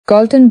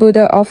Gutama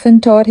Buddha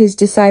often taught his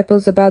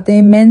disciples about the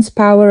immense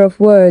power of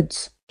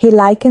words. He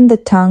likened the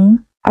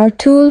tongue, our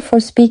tool for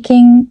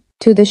speaking,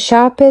 to the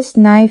sharpest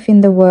knife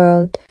in the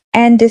world,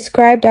 and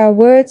described our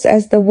words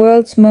as the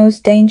world's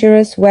most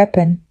dangerous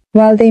weapon.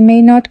 While they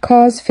may not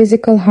cause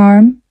physical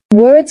harm,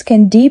 words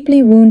can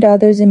deeply wound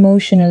others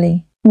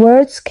emotionally.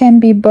 Words can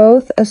be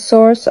both a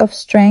source of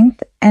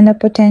strength and a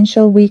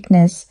potential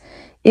weakness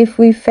if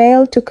we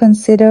fail to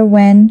consider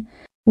when,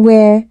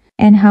 where,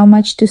 and how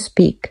much to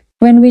speak.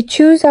 When we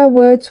choose our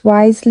words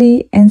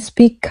wisely and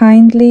speak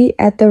kindly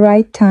at the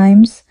right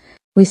times,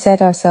 we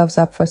set ourselves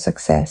up for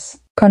success.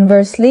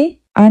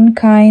 Conversely,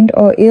 unkind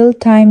or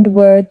ill-timed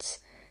words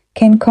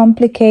can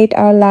complicate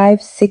our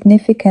lives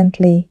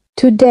significantly.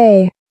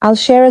 Today, I'll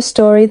share a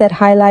story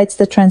that highlights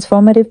the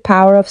transformative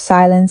power of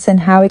silence and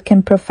how it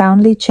can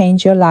profoundly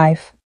change your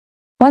life.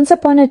 Once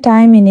upon a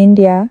time in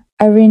India,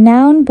 a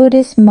renowned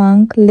Buddhist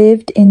monk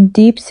lived in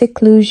deep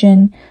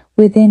seclusion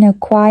within a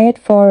quiet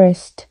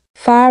forest,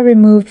 far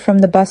removed from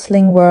the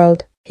bustling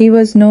world. He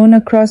was known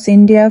across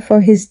India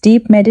for his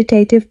deep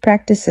meditative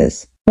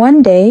practices.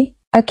 One day,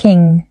 a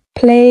king,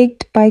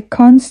 plagued by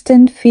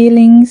constant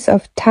feelings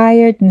of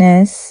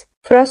tiredness,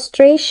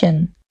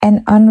 frustration,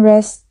 and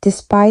unrest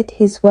despite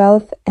his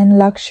wealth and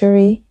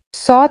luxury,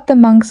 sought the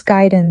monk's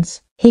guidance.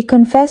 He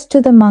confessed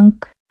to the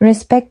monk,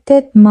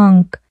 "Respected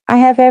monk, I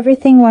have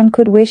everything one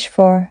could wish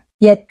for,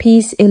 yet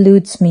peace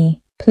eludes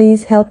me.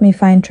 Please help me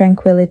find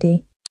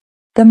tranquility."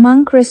 The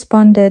monk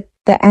responded,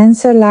 "The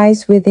answer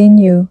lies within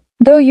you.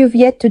 Though you've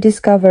yet to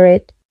discover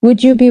it,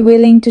 would you be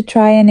willing to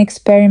try an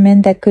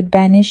experiment that could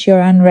banish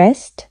your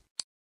unrest?"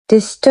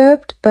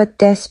 Disturbed but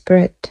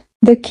desperate,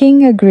 the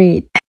king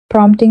agreed,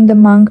 prompting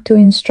the monk to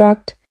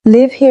instruct,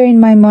 "Live here in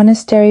my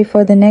monastery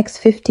for the next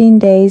 15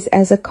 days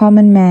as a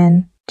common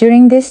man.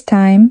 During this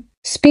time,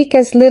 speak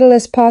as little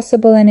as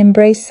possible and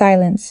embrace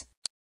silence."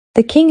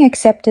 The king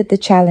accepted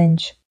the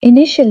challenge.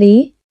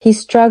 Initially, he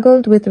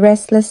struggled with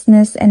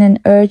restlessness and an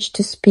urge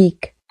to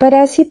speak. But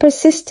as he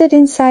persisted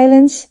in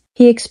silence,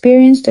 he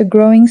experienced a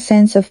growing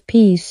sense of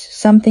peace,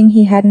 something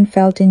he hadn't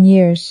felt in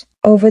years.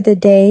 Over the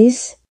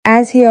days,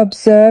 as he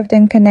observed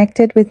and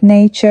connected with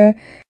nature,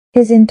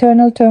 his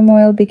internal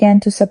turmoil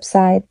began to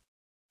subside.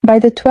 By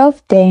the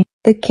 12th day,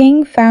 the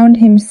king found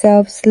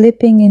himself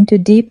slipping into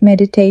deep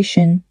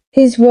meditation,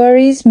 his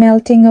worries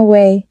melting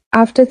away.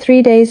 After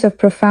 3 days of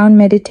profound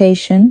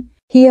meditation,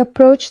 he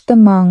approached the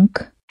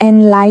monk.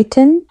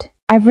 "Enlightened,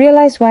 I've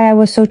realized why I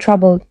was so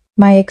troubled.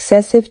 My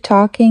excessive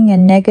talking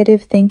and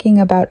negative thinking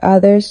about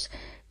others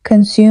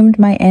consumed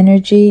my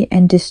energy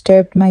and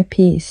disturbed my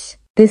peace.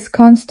 This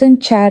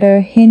constant chatter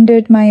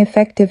hindered my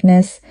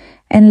effectiveness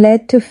and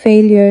led to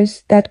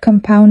failures that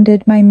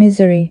compounded my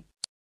misery."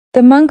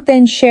 The monk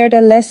then shared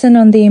a lesson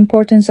on the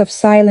importance of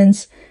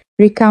silence,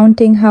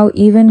 recounting how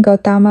even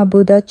Gutama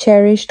Buddha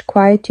cherished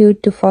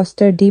quietude to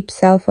foster deep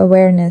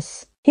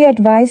self-awareness. He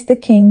advised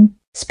the king,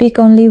 "Speak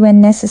only when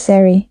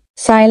necessary.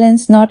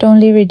 Silence not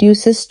only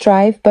reduces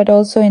strife but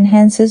also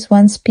enhances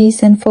one's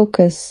peace and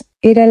focus.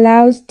 It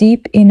allows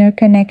deep inner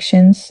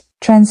connections,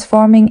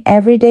 transforming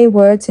everyday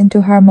words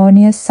into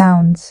harmonious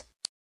sounds."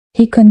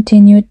 He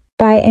continued,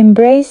 "By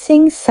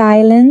embracing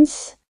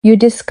silence, you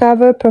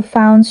discover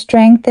profound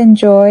strength and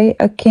joy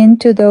akin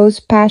to those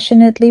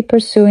passionately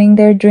pursuing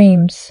their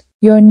dreams.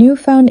 Your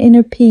newfound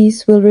inner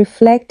peace will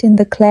reflect in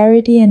the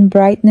clarity and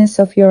brightness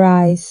of your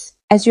eyes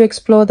as you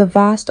explore the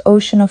vast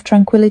ocean of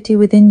tranquility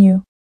within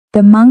you."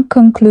 The monk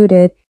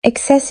concluded,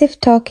 "Excessive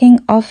talking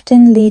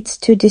often leads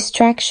to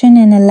distraction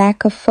and a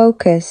lack of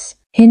focus,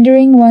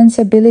 hindering one's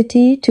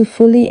ability to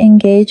fully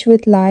engage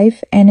with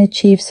life and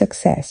achieve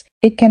success.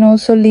 It can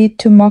also lead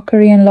to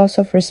mockery and loss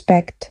of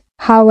respect.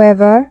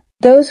 However,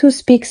 those who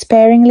speak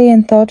sparingly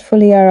and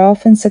thoughtfully are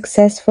often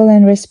successful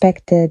and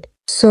respected.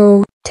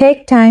 So,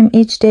 take time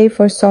each day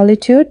for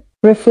solitude,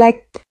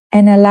 reflect,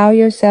 and allow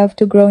yourself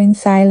to grow in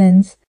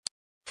silence."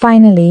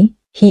 Finally,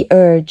 he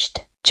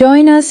urged,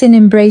 "Join us in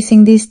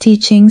embracing these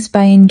teachings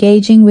by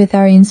engaging with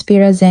our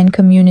Inspira Zen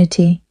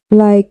community.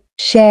 Like,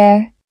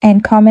 share,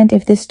 and comment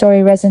if this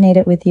story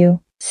resonated with you.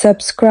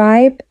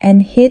 Subscribe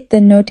and hit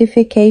the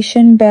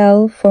notification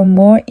bell for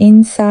more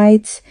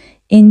insights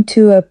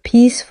into a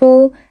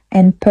peaceful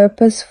and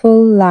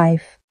purposeful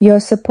life.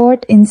 Your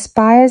support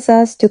inspires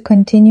us to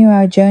continue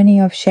our journey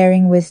of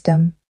sharing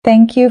wisdom.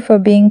 Thank you for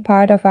being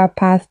part of our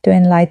path to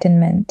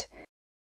enlightenment.